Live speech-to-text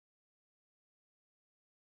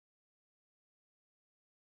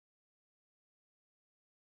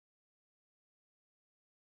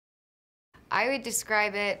I would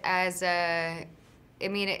describe it as I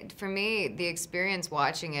mean, for me, the experience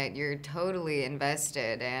watching it, you're totally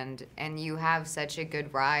invested, and you have such a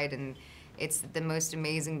good ride, and it's the most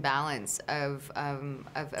amazing balance of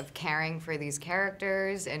caring for these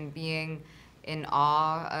characters and being in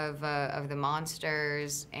awe of the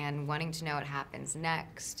monsters and wanting to know what happens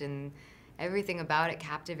next, and everything about it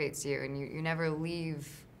captivates you, and you never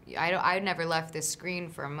leave. I never left the screen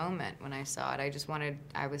for a moment when I saw it.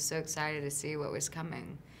 I was so excited to see what was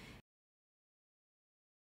coming.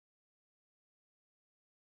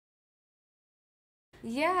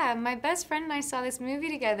 Yeah, my best friend and I saw this movie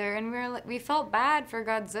together, and we felt bad for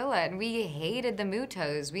Godzilla, and we hated the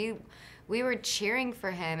Mutos. We were cheering for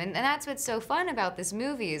him, and that's what's so fun about this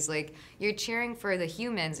movie is like you're cheering for the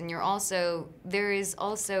humans, and there is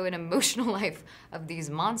also an emotional life of these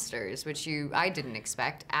monsters, which I didn't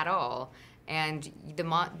expect at all. And the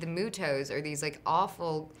Mutos are these like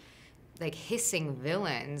awful, like hissing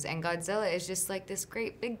villains, and Godzilla is just like this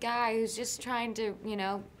great big guy who's just trying to,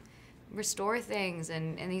 restore things,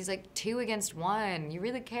 and he's like 2 against 1. You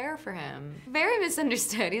really care for him. Very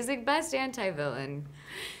misunderstood. He's like best anti-villain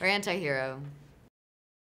or anti-hero.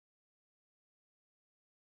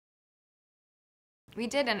 We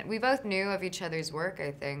did, and we both knew of each other's work,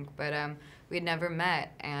 I think, but we'd never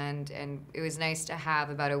met, and it was nice to have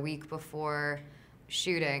about a week before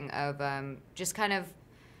shooting of just kind of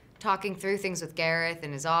talking through things with Gareth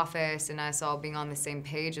in his office, and us all being on the same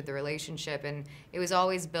page of the relationship, and it was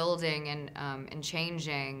always building and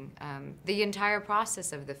changing the entire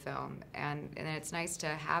process of the film, and it's nice to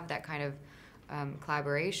have that kind of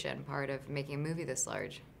collaboration part of making a movie this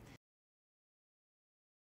large.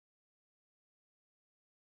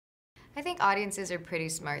 I think audiences are pretty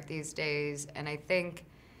smart these days, and I think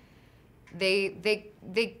they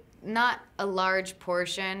not a large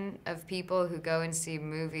portion of people who go and see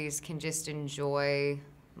movies can just enjoy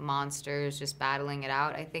monsters just battling it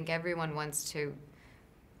out. I think everyone wants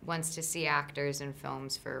to see actors in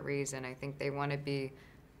films for a reason. I think they want to be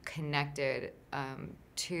connected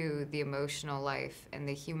to the emotional life and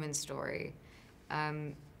the human story,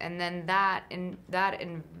 and then that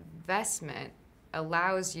investment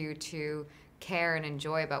allows you to care and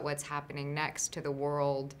enjoy about what's happening next to the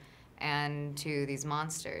world and to these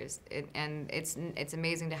monsters. And it's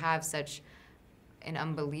amazing to have such an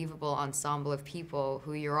unbelievable ensemble of people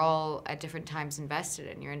who you're all at different times invested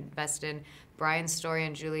in. You're invested in Brian's story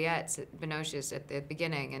and Juliette's, Binoche's at the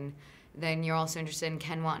beginning, and then you're also interested in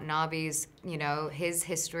Ken Watanabe's, his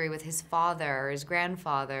history with his father or his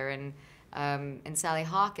grandfather, and Sally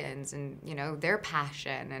Hawkins, and their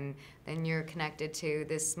passion, and then you're connected to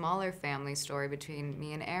this smaller family story between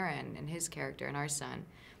me and Aaron and his character and our son.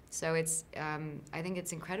 So I think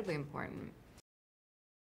it's incredibly important.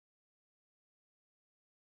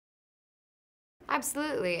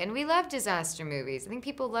 Absolutely, and we love disaster movies. I think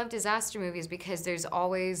people love disaster movies because there's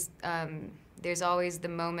always the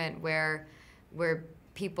moment where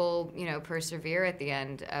people persevere at the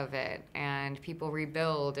end of it, and people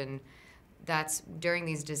rebuild, and that's during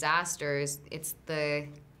these disasters. It's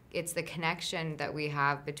the connection that we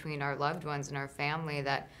have between our loved ones and our family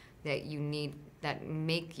that you need, that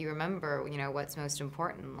make you remember what's most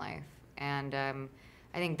important in life. And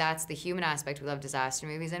I think that's the human aspect. We love disaster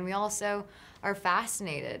movies, and we also are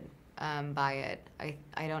fascinated by it.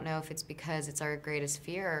 I don't know if it's because it's our greatest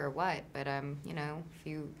fear or what, but if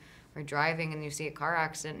you are driving and you see a car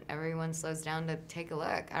accident, everyone slows down to take a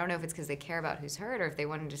look. I don't know if it's because they care about who's hurt or if they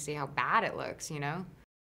wanted to see how bad it looks.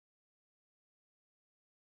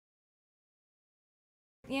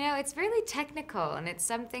 It's really technical, and it's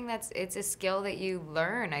something it's a skill that you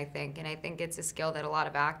learn, I think, and I think it's a skill that a lot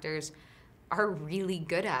of actors are really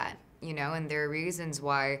good at, and there are reasons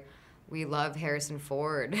why we love Harrison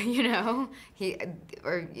Ford, or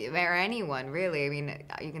anyone, really. I mean,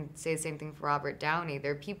 you can say the same thing for Robert Downey.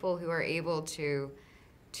 There are people who are able to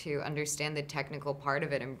understand the technical part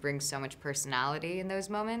of it and bring so much personality in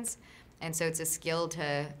those moments. And so it's a skill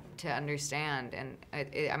to understand, and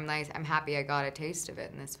I'm happy I got a taste of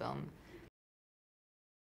it in this film.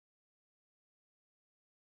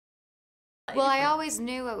 Well, I always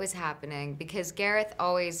knew what was happening because Gareth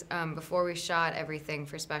always, before we shot everything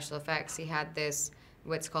for special effects, he had this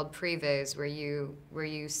what's called previs, where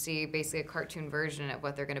you see basically a cartoon version of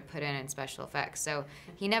what they're going to put in special effects. So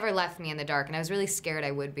he never left me in the dark, and I was really scared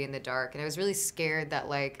I would be in the dark, and I was really scared that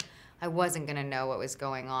like I wasn't gonna know what was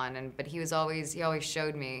going on, but he always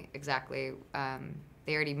showed me exactly.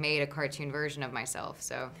 They already made a cartoon version of myself,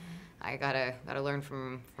 so I gotta learn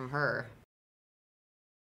from her.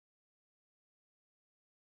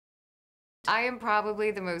 I am probably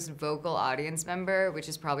the most vocal audience member, which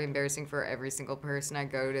is probably embarrassing for every single person I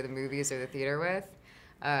go to the movies or the theater with.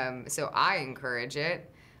 So I encourage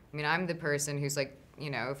it. I mean, I'm the person who's like, you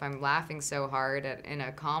know, if I'm laughing so hard in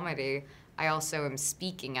a comedy, I also am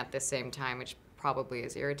speaking at the same time, which probably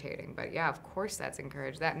is irritating. But yeah, of course that's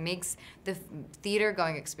encouraged. That makes the theater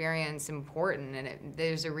going experience important, and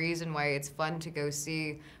there's a reason why it's fun to go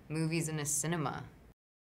see movies in a cinema.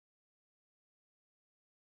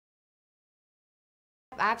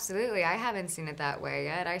 Absolutely. I haven't seen it that way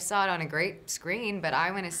yet. I saw it on a great screen, but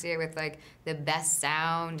I want to see it with like the best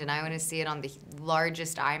sound, and I want to see it on the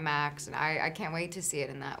largest IMAX, and I can't wait to see it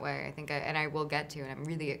in that way. I think and I will get to, and I'm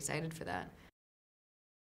really excited for that.